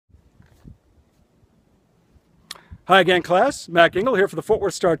Hi again, class. Mac Engel here for the Fort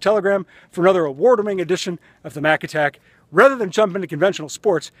Worth Star-Telegram for another award-winning edition of the Mac Attack. Rather than jump into conventional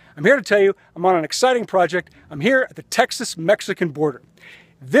sports, I'm here to tell you I'm on an exciting project. I'm here at the Texas-Mexican border.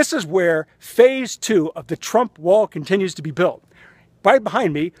 This is where Phase 2 of the Trump Wall continues to be built. Right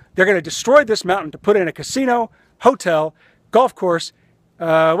behind me, they're going to destroy this mountain to put in a casino, hotel, golf course,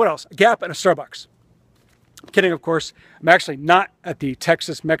 what else? A Gap and a Starbucks. I'm kidding, of course. I'm actually not at the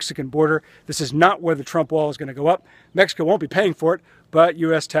Texas-Mexican border. This is not where the Trump Wall is going to go up. Mexico won't be paying for it, but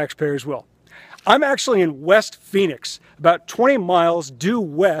U.S. taxpayers will. I'm actually in West Phoenix, about 20 miles due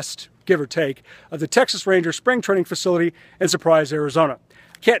west, give or take, of the Texas Ranger Spring Training Facility in Surprise, Arizona.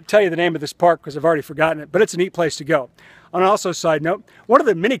 I can't tell you the name of this park because I've already forgotten it, but it's a neat place to go. On also side note, one of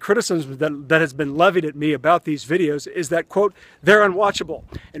the many criticisms that has been levied at me about these videos is that, quote, they're unwatchable,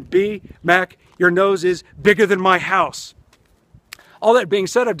 and B, Mac, your nose is bigger than my house. All that being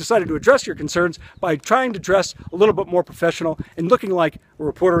said, I've decided to address your concerns by trying to dress a little bit more professional and looking like a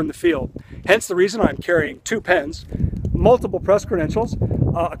reporter in the field. Hence the reason I'm carrying 2 pens, multiple press credentials,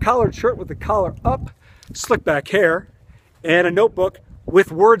 a collared shirt with the collar up, slick back hair, and a notebook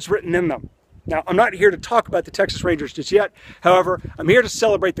with words written in them. Now, I'm not here to talk about the Texas Rangers just yet. However, I'm here to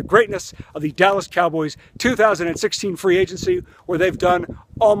celebrate the greatness of the Dallas Cowboys 2016 free agency, where they've done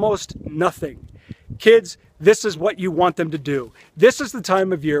almost nothing. Kids, this is what you want them to do. This is the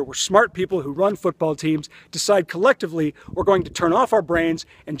time of year where smart people who run football teams decide collectively we're going to turn off our brains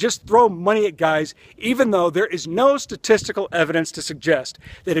and just throw money at guys, even though there is no statistical evidence to suggest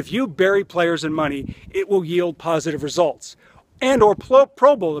that if you bury players in money, it will yield positive results and or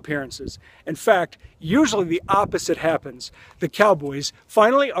Pro Bowl appearances. In fact, usually the opposite happens. The Cowboys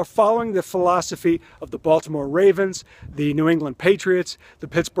finally are following the philosophy of the Baltimore Ravens, the New England Patriots, the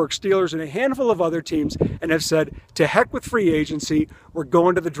Pittsburgh Steelers, and a handful of other teams, and have said, to heck with free agency, we're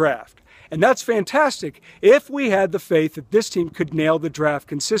going to the draft. And that's fantastic if we had the faith that this team could nail the draft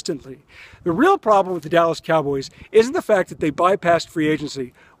consistently. The real problem with the Dallas Cowboys isn't the fact that they bypassed free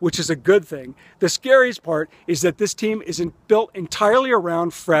agency, which is a good thing. The scariest part is that this team isn't built entirely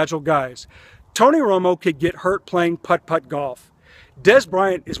around fragile guys. Tony Romo could get hurt playing putt-putt golf. Des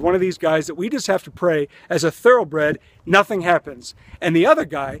Bryant is one of these guys that we just have to pray, as a thoroughbred, nothing happens. And the other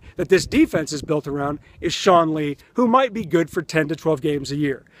guy that this defense is built around is Sean Lee, who might be good for 10 to 12 games a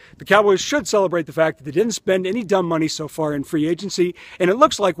year. The Cowboys should celebrate the fact that they didn't spend any dumb money so far in free agency, and it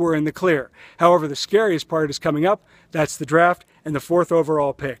looks like we're in the clear. However, the scariest part is coming up. That's the draft and the 4th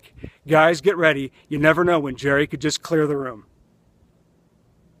overall pick. Guys, get ready. You never know when Jerry could just clear the room.